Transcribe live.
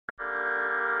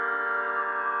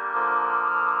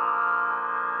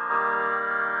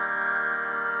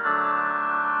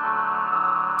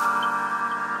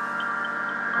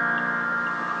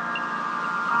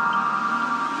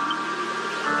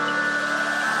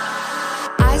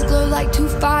like two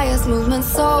fires, movement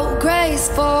so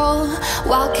graceful.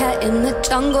 Wildcat in the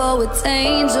jungle with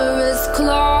dangerous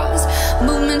claws.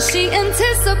 Movement she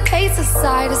anticipates, a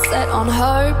sight is set on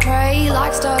her prey.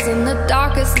 Like stars in the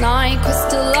darkest night,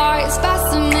 crystallize,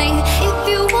 fascinate. If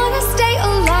you wanna stay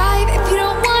alive, if you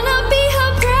don't wanna be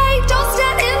her prey, don't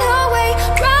stand in her way.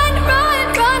 Run,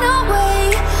 run, run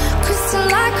away.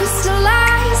 Crystallize,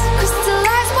 crystallize,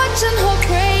 crystallize, watching her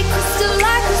prey.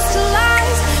 Crystallize,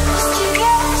 crystallize,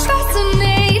 crystallize,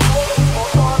 fascinate.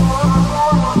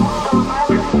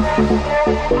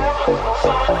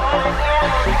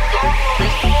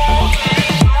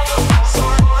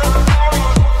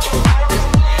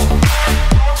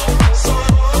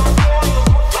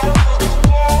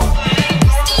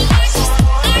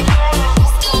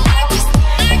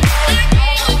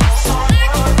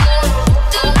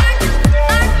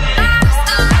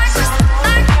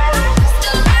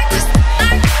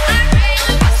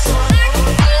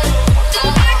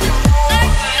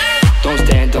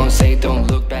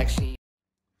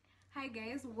 Hi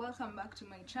guys, welcome back to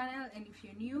my channel, and if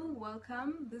you're new,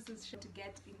 welcome. This is to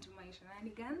get into my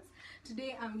shenanigans.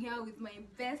 Today I'm here with my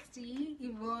bestie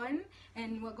Yvonne,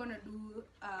 and we're gonna do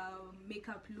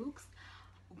makeup looks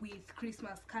with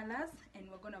Christmas colors, and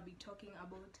we're gonna be talking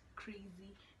about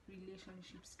crazy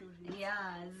relationship stories.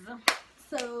 Yes.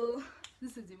 So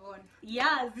this is Yvonne.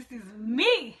 Yes, this is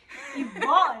me,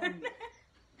 Yvonne.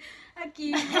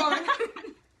 Okay, Yvonne.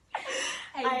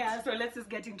 So let's just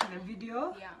get into the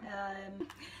video. Yeah.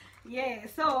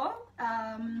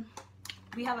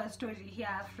 We have a story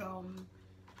here from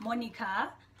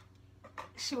Monica.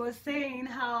 She was saying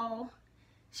how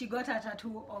she got a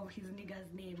tattoo of his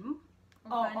nigga's name,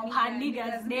 or of her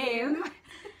nigga's name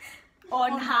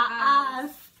on her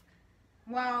ass.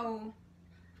 Wow,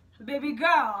 baby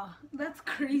girl, that's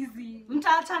crazy.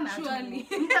 Surely.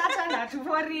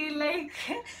 For real, like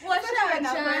what's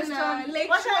Chana? Like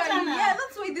surely, yeah,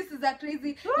 that's why this is a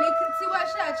crazy. Like see what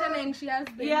Chana, and she has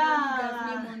the nigga's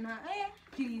name on her.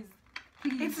 Please.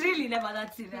 It's really never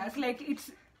that serious. Like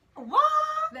it's what?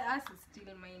 The ass is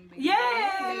still mine, baby.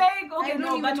 Yeah, like okay,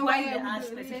 no, but why the ass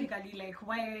do specifically? Like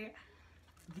why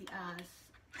the ass?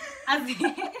 As in,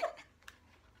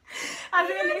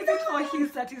 is it for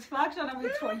his satisfaction or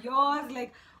is it for yours?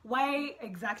 Like why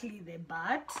exactly the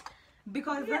butt?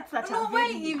 Because that's such a why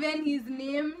even his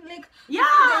name? Like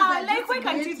like why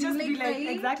can't it just be like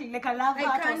exactly like a love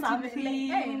heart or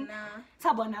something?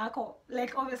 Sabonako.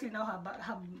 Like obviously now her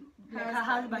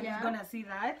husband is gonna see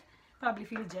that, probably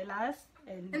feel jealous,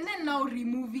 and then now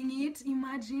removing it,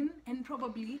 imagine, and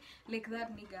probably like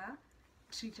that nigga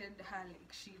treated her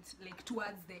like shit, like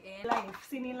towards the end. Life,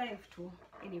 seen life too.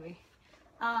 Anyway,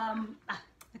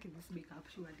 look at this makeup,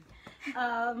 surely.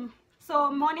 So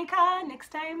Monica, next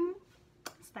time,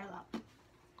 style up.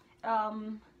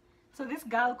 So this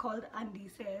girl called Andy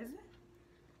says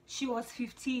she was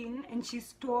 15 and she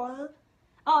stole.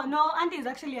 Oh no, Andy is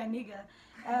actually a nigga.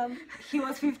 He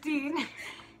was 15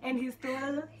 and he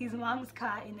stole his mom's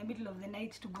car in the middle of the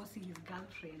night to go see his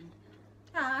girlfriend.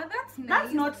 That's nice.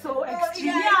 That's not so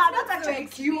extreme. That's actually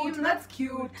so cute. That's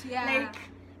cute. Yeah. Like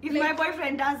if my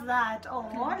boyfriend does that,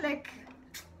 like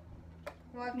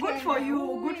good for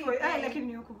you. Good for you. I like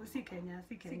in see Kenya.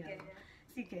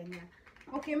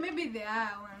 Okay, maybe there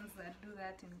are ones that do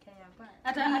that in Kenya, but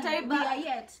we are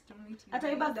yet to meet you.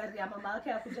 Ataiba gari ya mama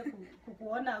yake akuja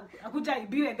kukuona, akuja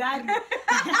ibiwe gari.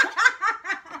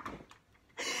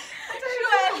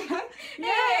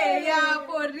 Yeah,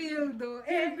 for real though.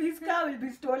 His car will be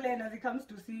stolen as he comes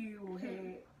to see you.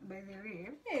 Hey, by the way.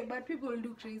 Hey, but people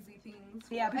do crazy things.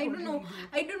 Yeah, I don't know.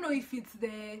 I don't know if it's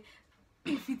the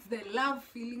love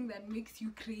feeling that makes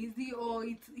you crazy, or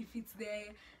if it's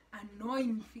the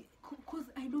annoying feeling. Cause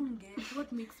I don't get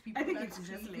what makes people. I think it's just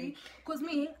crazy. like. Cause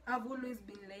me, I've always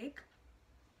been like,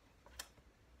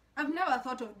 I've never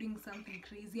thought of doing something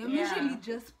crazy. I'm usually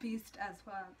just pissed as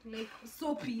fuck. Like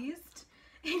so pissed.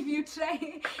 If you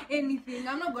try anything,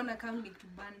 I'm not gonna come like to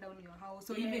burn down your house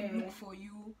or even look for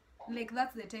you. Like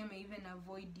that's the time I even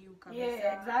avoid you.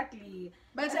 Yeah, exactly.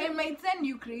 But I might send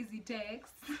you crazy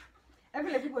texts. I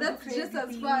feel like people that's do crazy just as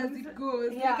things. far as it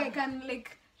goes. Yeah. Like I can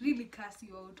like really cuss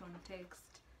you out on text.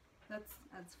 That's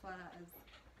as far as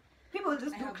people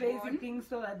just do crazy things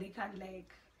so that they can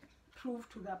like prove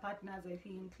to their partners, I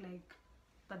think, like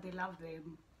that they love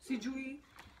them. Sijui,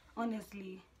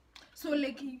 honestly. So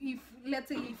like if let's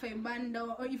say if I burn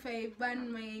down or if I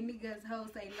burn my nigga's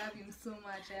house, I love him so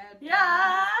much.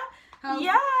 Yeah. Isn't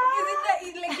that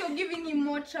like you're giving him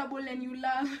more trouble and you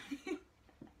love him?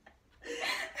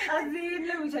 As in,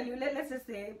 let me tell you, let's just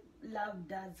say love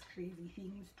does crazy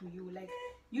things to you. Like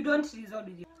you don't resolve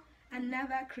with you.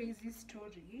 Another crazy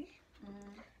story.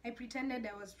 I pretended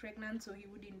I was pregnant so he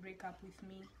wouldn't break up with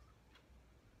me.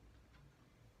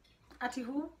 Ati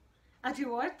who? Ati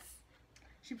what?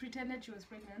 She pretended she was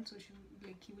pregnant so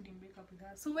he wouldn't break up with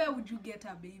her. So where would you get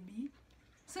a baby?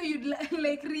 So you'd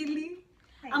like really?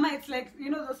 Ama, it's like, you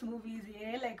know those movies,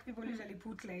 yeah? Like people usually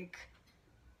put like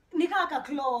nikaka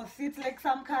cloth. It's like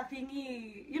some kind of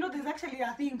thingy. You know, there's actually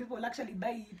a thing people actually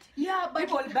buy it. Yeah, but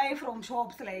people buy from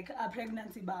shops like a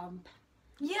pregnancy bump.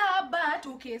 Yeah, but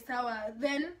okay, sour.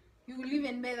 Then you will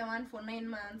even buy the one for 9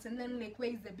 months, and then like where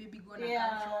is the baby gonna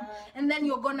come from? And then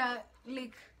you're gonna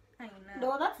like, I know.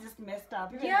 No, that's just messed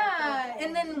up. Yeah,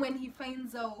 and then when he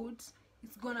finds out,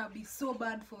 it's gonna be so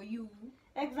bad for you.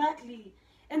 Exactly.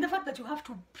 And the fact that you have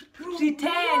to pretend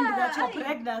that you're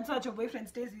pregnant so that your boyfriend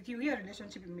stays with you, your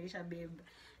relationship in Maisha, babe.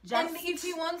 Just... And if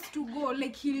he wants to go,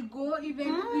 like he'll go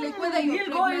even like whether you're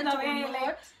pregnant or not.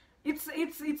 Like,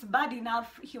 it's bad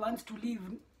enough he wants to leave.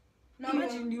 No,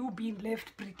 imagine you being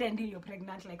left pretending you're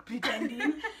pregnant, like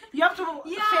pretending. You have to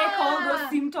fake all those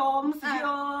symptoms.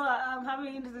 I'm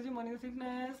having morning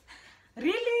sickness.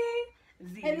 Really?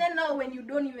 And then now when you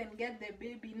don't even get the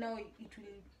baby, now it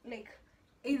will like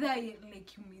either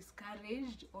like you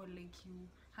miscarried or like you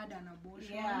had an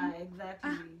abortion. Yeah,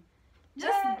 exactly.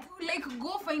 Just like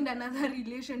go find another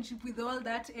relationship with all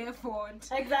that effort.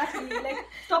 Exactly. Like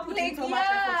stop putting so much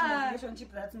effort in a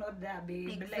relationship that's not there,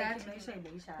 babe. Exactly.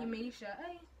 Like Imeisha.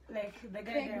 Like the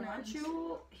guy didn't want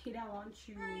you, he didn't want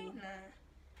you. Nah.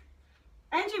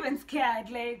 Aren't you even scared?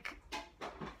 Like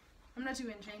I'm not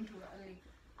even trying to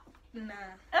nah.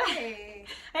 Hey.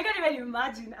 I can't even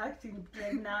imagine acting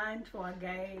pregnant for a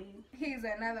guy. Here's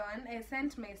another one. I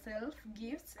sent myself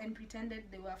gifts and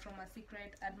pretended they were from a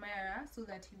secret admirer so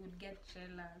that he would get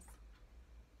jealous.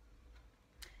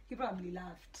 He probably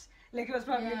laughed. Like he was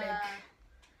probably like...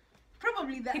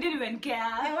 Probably that... He didn't even care.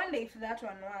 I wonder if that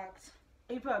one worked.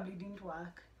 It probably didn't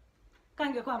work.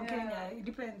 Can't get from Kenya. It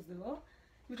depends though.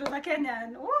 If it was a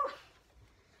Kenyan, oh,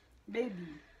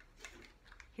 baby.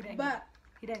 He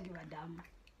didn't give a damn.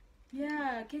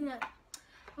 Yeah, Kenya.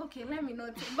 Okay, let me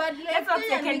not. But let's like not say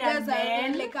Kenyan niggas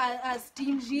are like are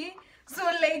stingy. So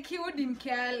like he wouldn't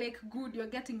care. Like good, you're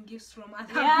getting gifts from other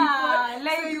people.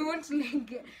 Like so you won't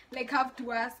like have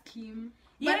to ask him.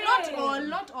 But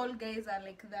not all guys are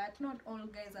like that. Not all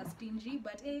guys are stingy.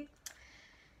 But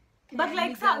but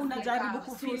like sa unajaribu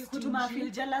kutuma feel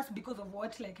jealous because of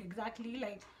what? Like exactly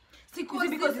like.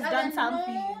 Because he's done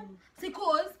something.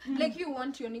 Because like you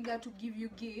want your nigga to give you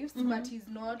gifts, but he's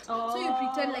not. So you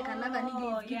pretend like another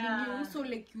nigga is giving you. So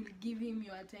like you'll give him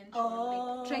your attention,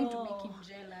 like trying to make him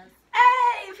jealous.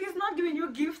 Hey, if he's not giving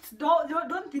you gifts,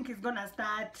 don't think he's gonna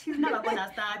start. He's never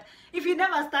gonna start. If he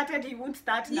never started, he won't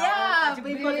start now. Yeah,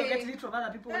 because you're getting it from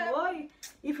other people. Boy,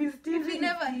 if he's stingy,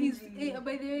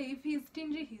 by the way, if he's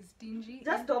stingy, he's stingy.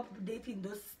 Just stop dating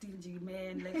those stingy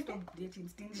men. Like stop dating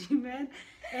stingy men,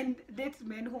 and date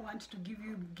men who want to give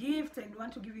you gifts and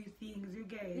want to give you things. You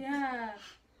get? Yeah,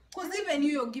 because even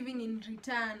you're giving in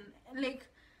return, like.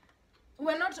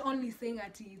 We're not only saying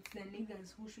that it's the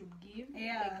niggas who should give,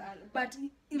 but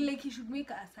like he should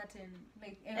make a certain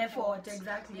like effort.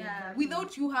 Exactly. Yeah, exactly.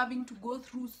 Without you having to go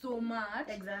through so much.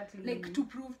 Exactly. Like to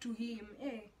prove to him,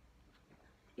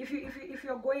 if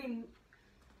you're going,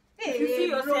 if you see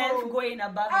yourself going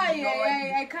above and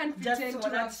beyond, I can't pretend to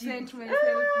have sent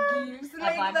myself gifts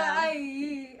like that.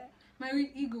 My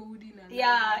ego wouldn't allow.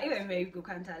 Yeah, even my ego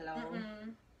can't allow.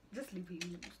 Just leave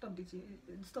him. Stop dating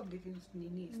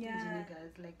stingy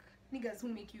niggas. Like niggas who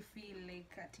make you feel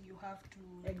like that you have to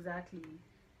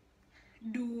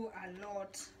do a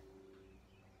lot.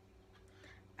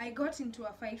 I got into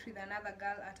a fight with another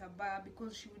girl at a bar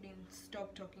because she wouldn't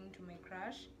stop talking to my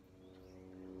crush.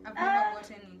 I've never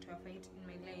gotten into a fight in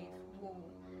my life. Whoa.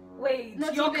 Wait,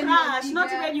 not your crush, not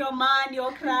even your man,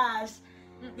 your crush.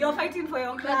 You're fighting for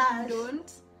your crush. You don't.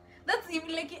 That's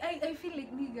even like I feel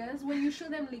like niggas when you show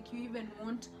them like you even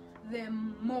want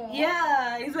them more.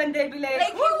 Yeah, it's when they be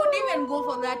like you would even go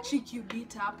for that chick you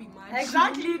beat up, imagine.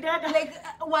 Exactly that. Like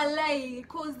walai,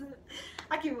 cause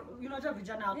you know the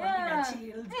vijana are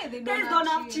chills. They don't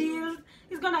have chills.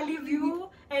 He's gonna leave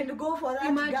you and go for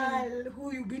that girl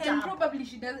who you beat up. And probably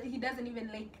he doesn't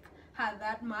even like her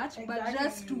that much, but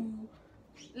just to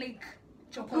like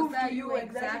prove to you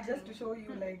exactly just to show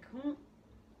you like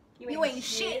you ain't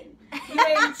shit. You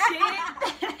ain't shit.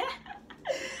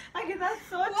 Okay, that's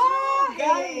so true,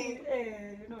 guys.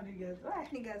 You know niggas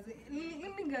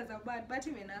are bad, but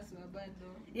even us are bad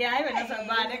though. Yeah, even us are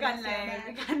bad. I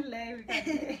can't lie.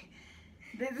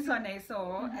 There's this one I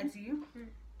saw at you.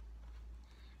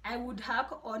 I would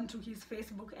hack onto his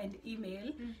Facebook and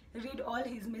email, read all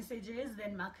his messages,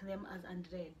 then mark them as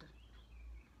unread.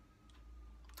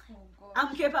 Oh God.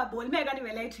 I'm capable. Me, I can't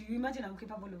even lie to you. Imagine I'm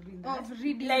capable of doing that. Of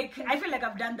reading. Like, I feel like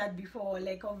I've done that before,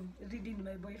 like of reading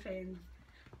my boyfriend's.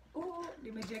 Oh,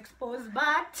 they may expose,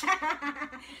 but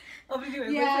of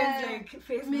reading my boyfriend's like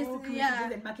Facebook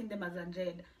messages and marking them as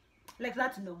unread. Like,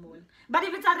 that's normal. But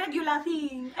if it's a regular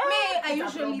thing, I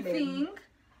usually think,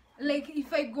 like,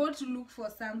 if I go to look for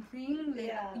something,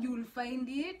 like, you will find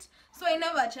it. So I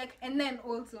never check. And then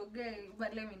also, girl,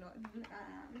 but let me know.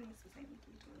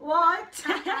 What?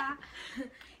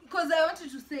 Because I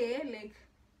wanted to say, like,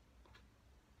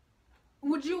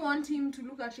 would you want him to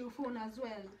look at your phone as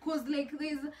well? Because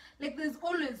there's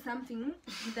always something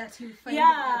that he'll find.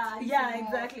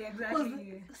 Exactly.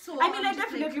 So I mean, I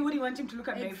definitely wouldn't want him to look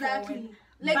at my phone.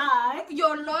 Like, but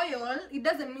you're loyal. It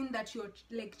doesn't mean that you're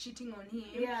like cheating on him.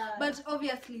 Yeah. But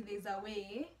obviously, there's a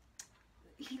way.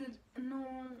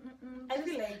 I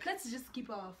feel like let's just keep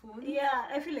our phone. Yeah,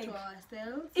 I feel like to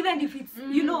ourselves. Even if it's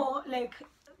you know, like,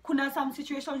 kuna some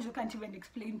situations you can't even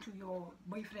explain to your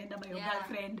boyfriend or your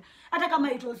girlfriend. Hata kama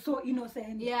it was so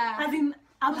innocent. Yeah. As in,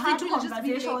 I've had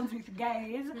conversations like, with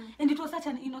guys and it was such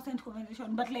an innocent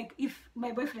conversation. But like, if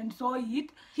my boyfriend saw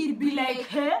it, he'd be like,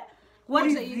 hey, what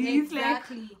is this?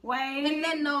 Exactly. Like, why? And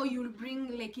then now you'll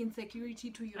bring like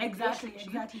insecurity to your Exactly.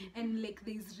 and like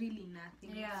there's really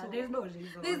nothing. Yeah, so there's no reason.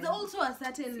 There's also a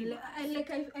certain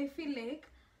I feel like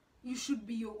you should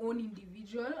be your own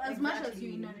individual. As much as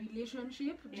you're in a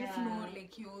relationship, just know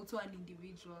like you're also an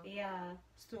individual. Yeah.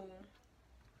 So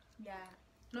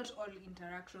not all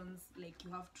interactions like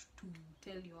you have to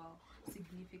tell your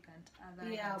significant other.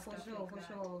 Yeah, for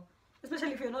sure.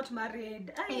 Especially if you're not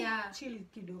married. Chill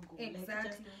kidogo. Exactly. Like,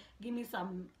 just give me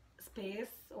some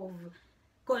space of,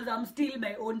 because I'm still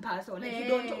my own person. Like, you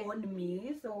don't own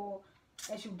me, so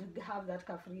I should have that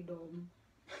freedom.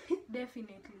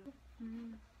 Definitely.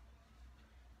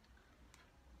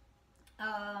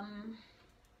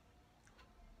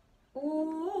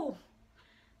 Ooh.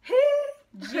 Hey,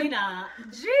 Gina.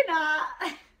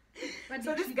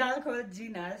 So this girl called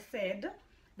Gina said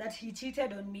that he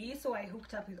cheated on me, so I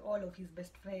hooked up with all of his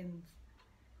best friends.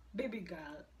 Baby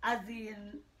girl, as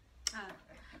in.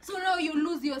 So now you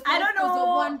lose yourself I don't know. Because of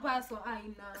one person. I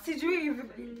know. Sijui,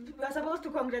 we're supposed to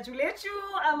congratulate you.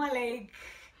 I'm like,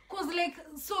 cause like,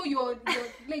 so you're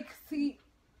like, see,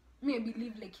 me I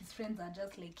believe like his friends are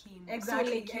just like him. Exactly.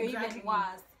 So like you're even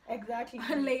worse. Exactly.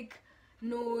 Like,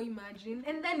 no, imagine,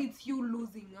 and then it's you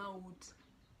losing out.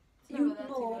 You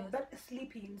know, but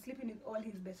sleeping with all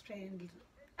his best friends,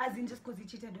 as in just because he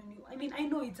cheated on you. I mean, I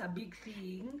know it's a big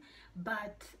thing,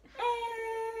 but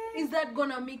is that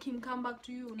gonna make him come back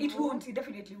to you? No? It won't. It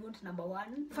definitely won't. Number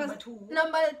one. Number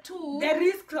two. The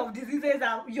risks of diseases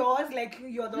are yours. Like,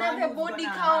 you're the one. Now the body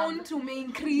count to may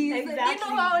increase. Exactly. You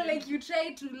know how like you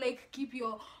try to like keep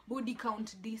your body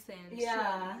count decent.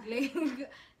 Yeah. Like,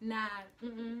 nah.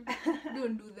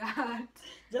 Don't do that.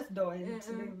 Just don't.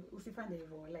 Usifanye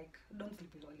hivyo. Like, don't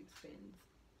sleep with all his friends.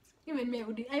 Even me, I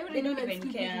wouldn't even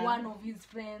sleep with one of his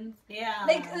friends. Yeah.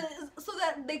 Like, so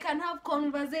that they can have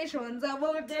conversations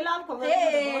about. They'll have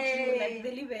conversations about you.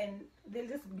 Like, they'll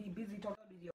just be busy talking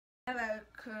with you. Another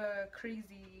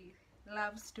crazy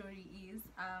love story is,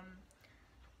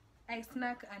 I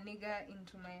snuck a nigga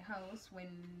into my house when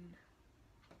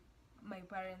my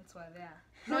parents were there.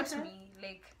 Not me,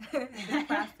 like the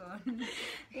person.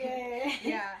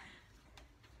 Yeah.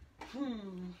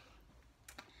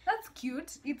 That's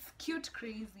cute. It's cute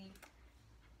crazy.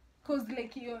 Cause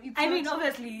like I mean,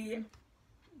 obviously,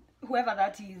 whoever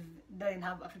that is doesn't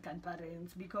have African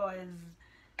parents, because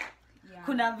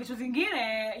kuna vitu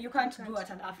zingine you can't do at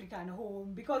an African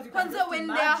home, because you can just when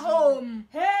imagine, they're home.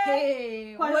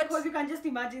 Because you can just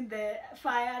imagine the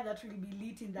fire that will be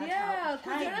lit in that house. Yeah,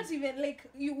 because you're not even like,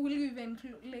 you will even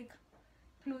like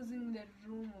closing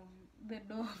the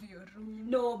door of your room.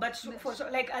 No, but for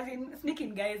sure, like, as in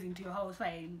sneaking guys into your house,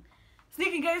 fine.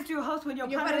 Sneaking guys to your house when your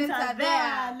parents are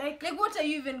there. Like, what are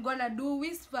you even gonna do?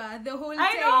 Whisper the whole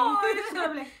I time?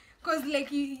 know. Like, cause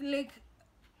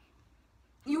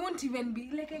you won't even be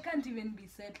like, I can't even be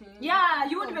settled. Yeah,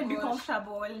 you won't even be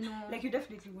comfortable. No. Like, you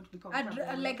definitely won't be comfortable.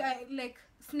 Like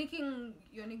sneaking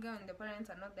your nigga when the parents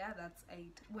are not there, that's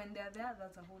it. When they're there,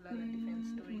 that's a whole other different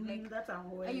story. Like, that's a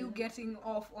whole. Are you getting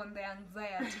off on the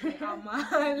anxiety?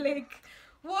 Like,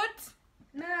 what?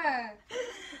 Nah.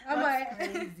 That's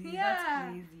crazy. Yeah.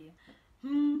 That's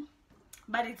crazy.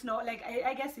 But it's not like,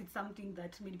 I guess it's something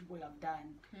that many people have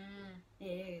done.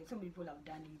 Yeah, so many people have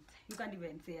done it. You can't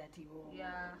even say it.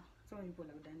 Yeah. So many people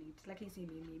have done it. Like, see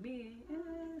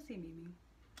me.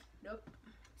 Nope.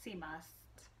 See must.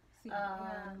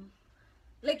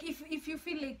 Like if you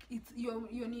feel like it's you're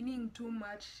needing too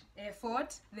much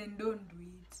effort, then don't do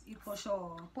it. It's for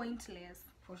sure pointless.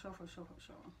 For sure.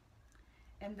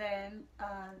 And then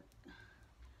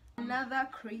another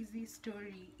crazy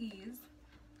story is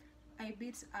I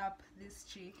beat up this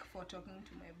chick for talking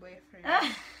to my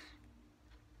boyfriend.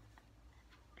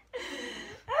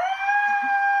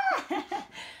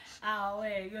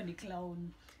 You're the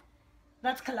clown.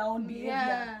 That's clown behavior.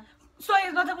 Yeah. So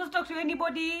he's not supposed to talk to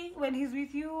anybody when he's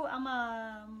with you.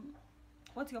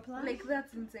 What's your plan? Like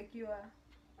that's insecure.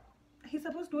 He's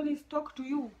supposed to only talk to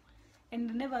you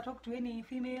and never talk to any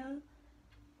female.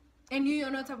 And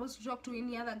you're not supposed to talk to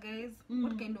any other guys.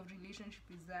 What kind of relationship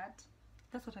is that?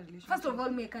 That's what a relationship. First of all,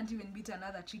 me I can't even beat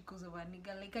another chick because of a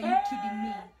nigga. Like, are you kidding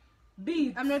me?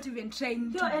 Beat. I'm not even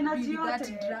trying to be that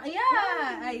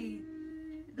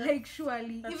like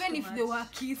surely. That's even too if much. they were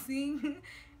kissing,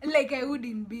 like I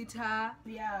wouldn't beat her.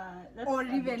 Yeah. That's Or a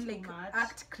bit even too like much.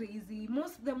 act crazy.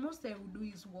 The most I would do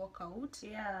is walk out.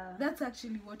 Yeah. That's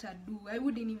actually what I do. I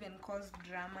wouldn't even cause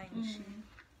drama and shit.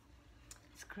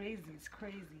 It's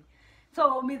crazy.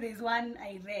 So me, there's one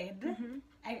I read.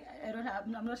 I don't have.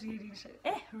 I'm not reading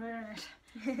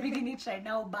reading it right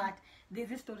now, but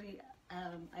there's a story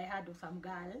I heard of some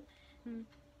girl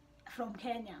from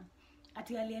Kenya.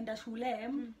 Ati alienda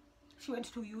shule. She went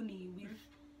to uni with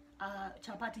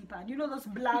chapati pan. You know those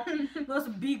those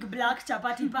big black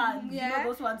chapati pans. Yeah. You know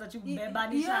those ones that you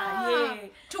bebanisha. Yeah.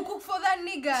 To cook for that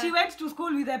nigga. She went to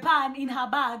school with a pan in her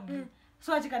bag,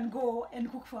 so that she can go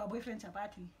and cook for her boyfriend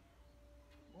chapati.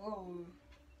 Whoa.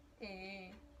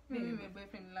 Maybe my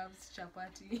boyfriend loves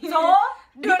chapati. So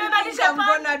don't think I'm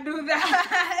gonna do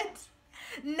that.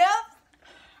 No.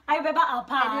 I beba a I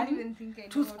pan don't even think I know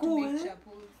to how school, to make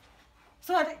chapos.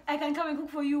 so that I can come and cook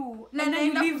for you. Na And then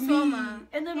you naenda leave me. kusoma.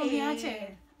 And then Hey.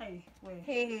 uniache. Hey, wait.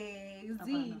 Hey,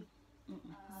 Z.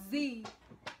 Hapana. Z.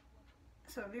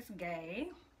 So this guy,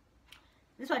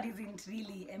 this one isn't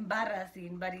really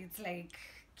embarrassing, but it's like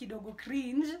kidogo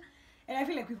cringe. And I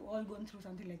feel like we've all gone through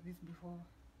something like this before.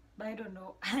 But I don't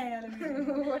know.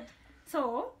 What?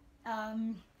 So,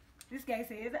 this guy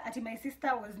says, my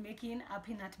sister was making a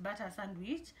peanut butter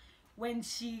sandwich when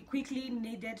she quickly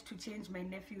needed to change my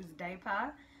nephew's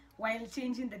diaper. While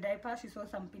changing the diaper, she saw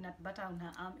some peanut butter on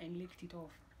her arm and licked it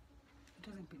off. It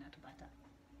wasn't peanut butter.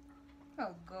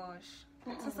 Oh gosh.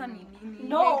 Sasa ni nini?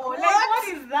 No, like what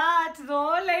is that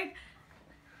though? Like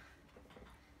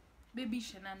baby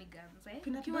shenanigans, eh?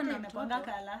 peanut Ukiwa butter na inakuanga mtoto.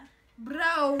 color.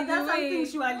 Brown. That's something way.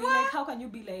 surely. What? Like how can you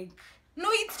be like No,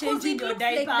 it's because changing it your looks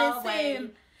diaper like the same. while...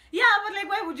 Yeah, but like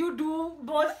why would you do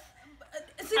both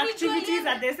activities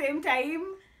at the same time?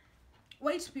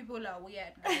 White people are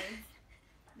weird, guys.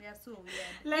 They are so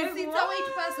weird. Like, it's a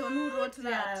white person who wrote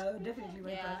that. Yeah, definitely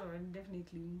white Yeah. person,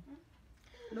 definitely.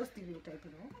 No stereotype,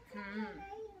 you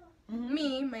know.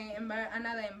 Me,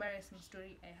 another embarrassing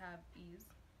story I have is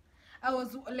I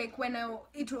was like when I was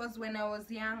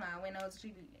younger, when I was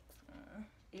really like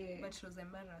Yeah. but it was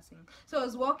embarrassing. So I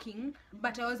was walking,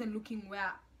 but I wasn't looking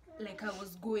where like I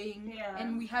was going, Yeah.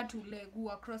 and we had to like we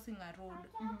were crossing a road,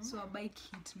 so a bike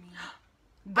hit me.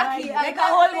 Guy, Aki, like I-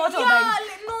 a whole yeah,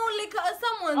 motorbike. no, like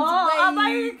someone's Oh, a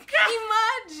bike. bike.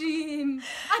 Imagine.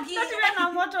 Aki, Not even a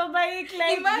motorbike,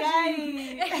 like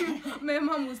imagine. guy. My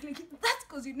mom was like, "That's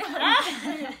because you never."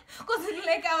 Because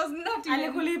like I was not even.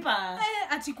 Alikulipa.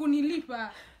 Ati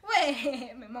kunilipa.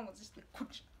 Wait, my mom was just like,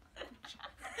 "Kuch."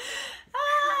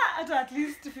 At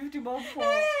least 50 bob for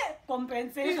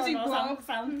compensation 50 or bob.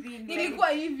 something. Ilikuwa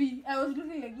hivi. I was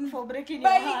looking like this. For breaking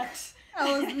Bike. your heart.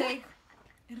 I was like,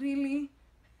 really?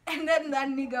 And then that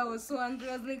nigga was so angry.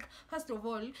 I was like, first of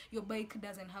all, your bike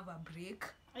doesn't have a brake.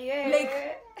 Yeah.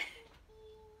 Like,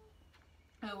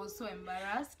 I was so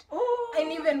embarrassed. Oh.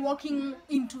 And even walking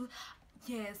into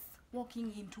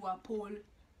a pole,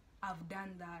 I've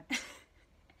done that.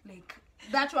 Like,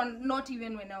 that one, not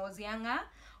even when I was younger,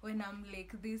 when I'm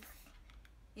like this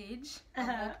age,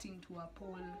 I walked into a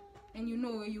pole. And you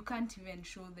know, you can't even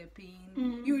show the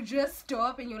pain. You just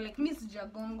stop and you're like, Miss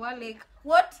Jagongwa, like,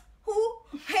 what? Who?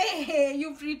 Hey,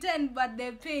 you pretend, but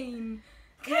the pain.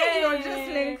 Okay, you're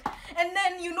just like, and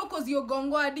then you know, cause you're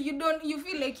gongwad, you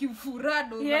feel like you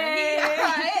furado.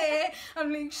 Yeah. Hey,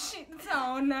 I'm like, shit,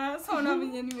 sauna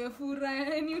venye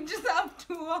nimefura, and you just have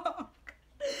to walk.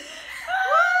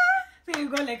 So you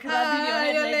go like rubbing your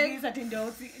head you're like like- this ati ndio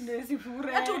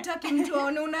usifure. Hata utaki mtu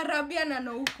aone unarabiana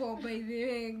na uko, by the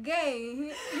way,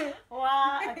 gay.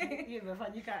 Hiyo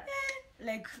imefanyika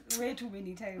like way too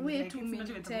many times. Way like, too it's not many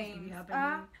even supposed to be times.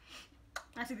 happening.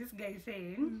 Actually, this guy is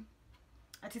saying,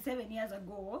 7 years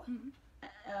ago,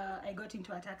 I got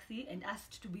into a taxi and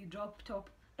asked to be dropped off.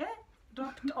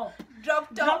 Dropped up.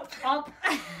 Dropped Dropped up.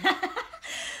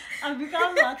 I've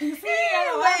become a kissy.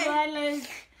 Like,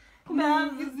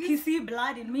 kissy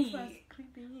blood in me.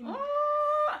 Creeping in.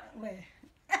 Oh, where?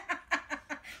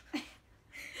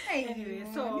 Anyway,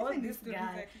 so this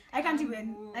guy, I can't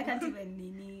even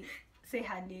Nini say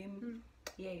her name.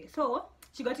 Yeah, so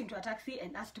she got into a taxi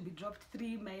and asked to be dropped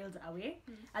 3 miles away.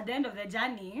 At the end of the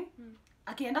journey,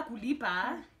 akienda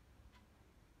kulipa,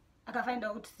 aka find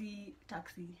out si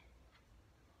taxi.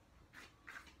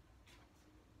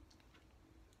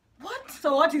 What?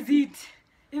 So what is it?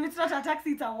 If it's not a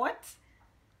taxi, it's a what?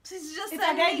 She's just It's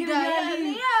a a guy giving her nigga.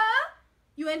 lift. Yeah.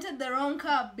 You entered the wrong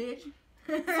car, bitch.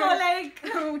 So like,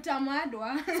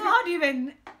 Utamadwa. so how do you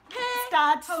even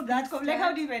start How do that? you Like, how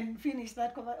start? do you even finish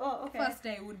that? Oh, okay. First,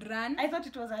 I would run. I thought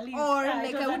it was a lift. Or Yeah, like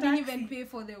it was I a wouldn't taxi. even pay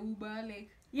for the Uber. Like,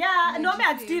 Yeah, no, me,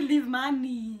 I'd Legit. still leave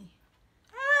money.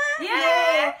 yeah.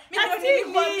 Yeah, Me I'd don't still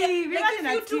really want leave. it. Like Imagine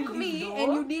if I'd you still took leave, me though.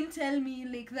 and you didn't tell me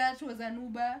like that was an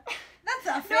Uber, that's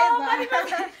a No,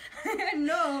 favor.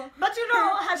 No. But you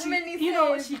know how she, Many you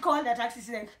know, says. she called the taxi. She's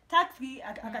like, taxi,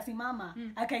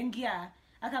 akasimama, akaingia.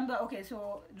 Akaambia, okay,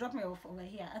 so drop me off over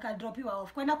here. Aka drop you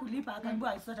off. Kwenda kulipa,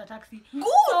 akaambia it's not a taxi. Good.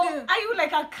 So, are you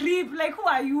like a creep? Like, who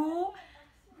are you?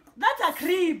 That's a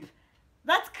creep.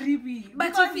 That's creepy. But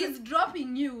Because- if he's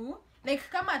dropping you, like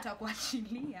kama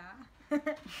atakuachilia,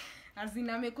 as in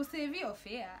amekusavia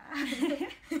fare.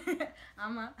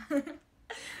 Ama.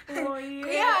 Oh, yeah.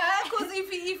 Yeah, because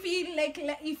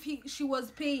if she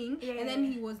was paying and then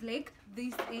he was like,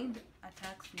 this ain't a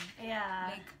taxi.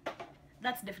 Yeah. Like,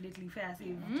 That's definitely fair.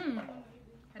 Save.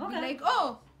 I'd Okay. be like,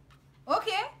 oh,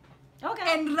 okay, Okay.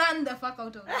 and run the fuck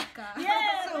out of that car.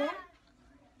 Yeah. So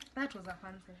that was a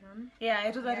fun session. Yeah,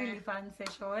 it was a really fun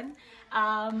session.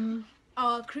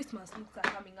 Our Christmas looks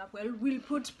are coming up. Well, we'll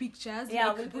put pictures. Yeah,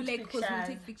 like, we'll put like, 'cause we'll pictures.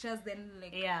 take pictures, then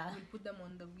like Yeah. we'll put them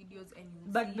on the videos and you'll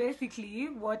But see. basically,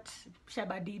 what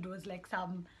Sheba did was like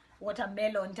some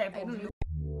watermelon type of look.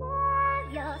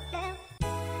 Yourself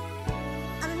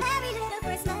a merry little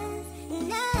Christmas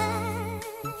night,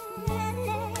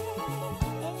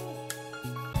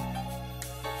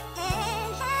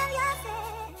 and have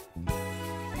yourself a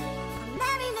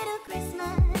merry little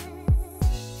Christmas.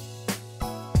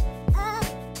 Up,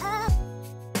 up,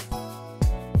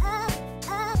 up,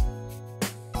 up,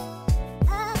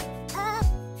 up, up.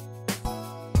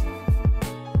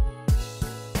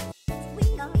 We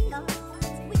go,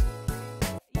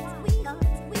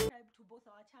 Subscribe to both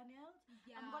our channels.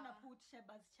 I'm gonna put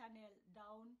Sheba's channel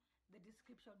down the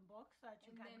description box so that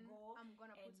you And can then go. I'm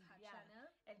gonna put her channel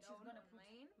and she's down gonna on put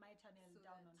mine my channel so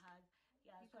down that on hers.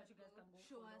 Yeah, you so that you guys can go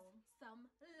show us follow. some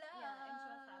love. Yeah, and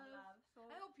show us some love. So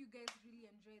I hope you guys really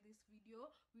enjoy this video.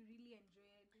 We really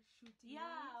enjoyed shooting.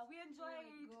 yeah, we Oh enjoyed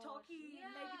my gosh. talking. Yeah,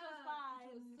 Like it was fun.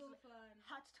 It was so fun.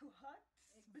 Heart to heart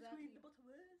between Exactly. the both of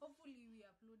us. Hopefully we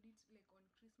upload it like on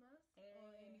Christmas.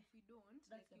 And if we don't,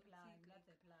 That's like the you'll plan. see it, That's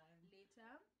like, the plan.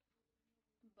 later.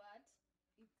 But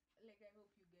it like I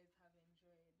hope you guys have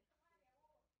enjoyed.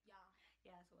 Yeah.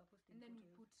 Yeah, so we're posting And then we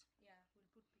photos. we'll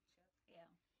put pictures. Yeah.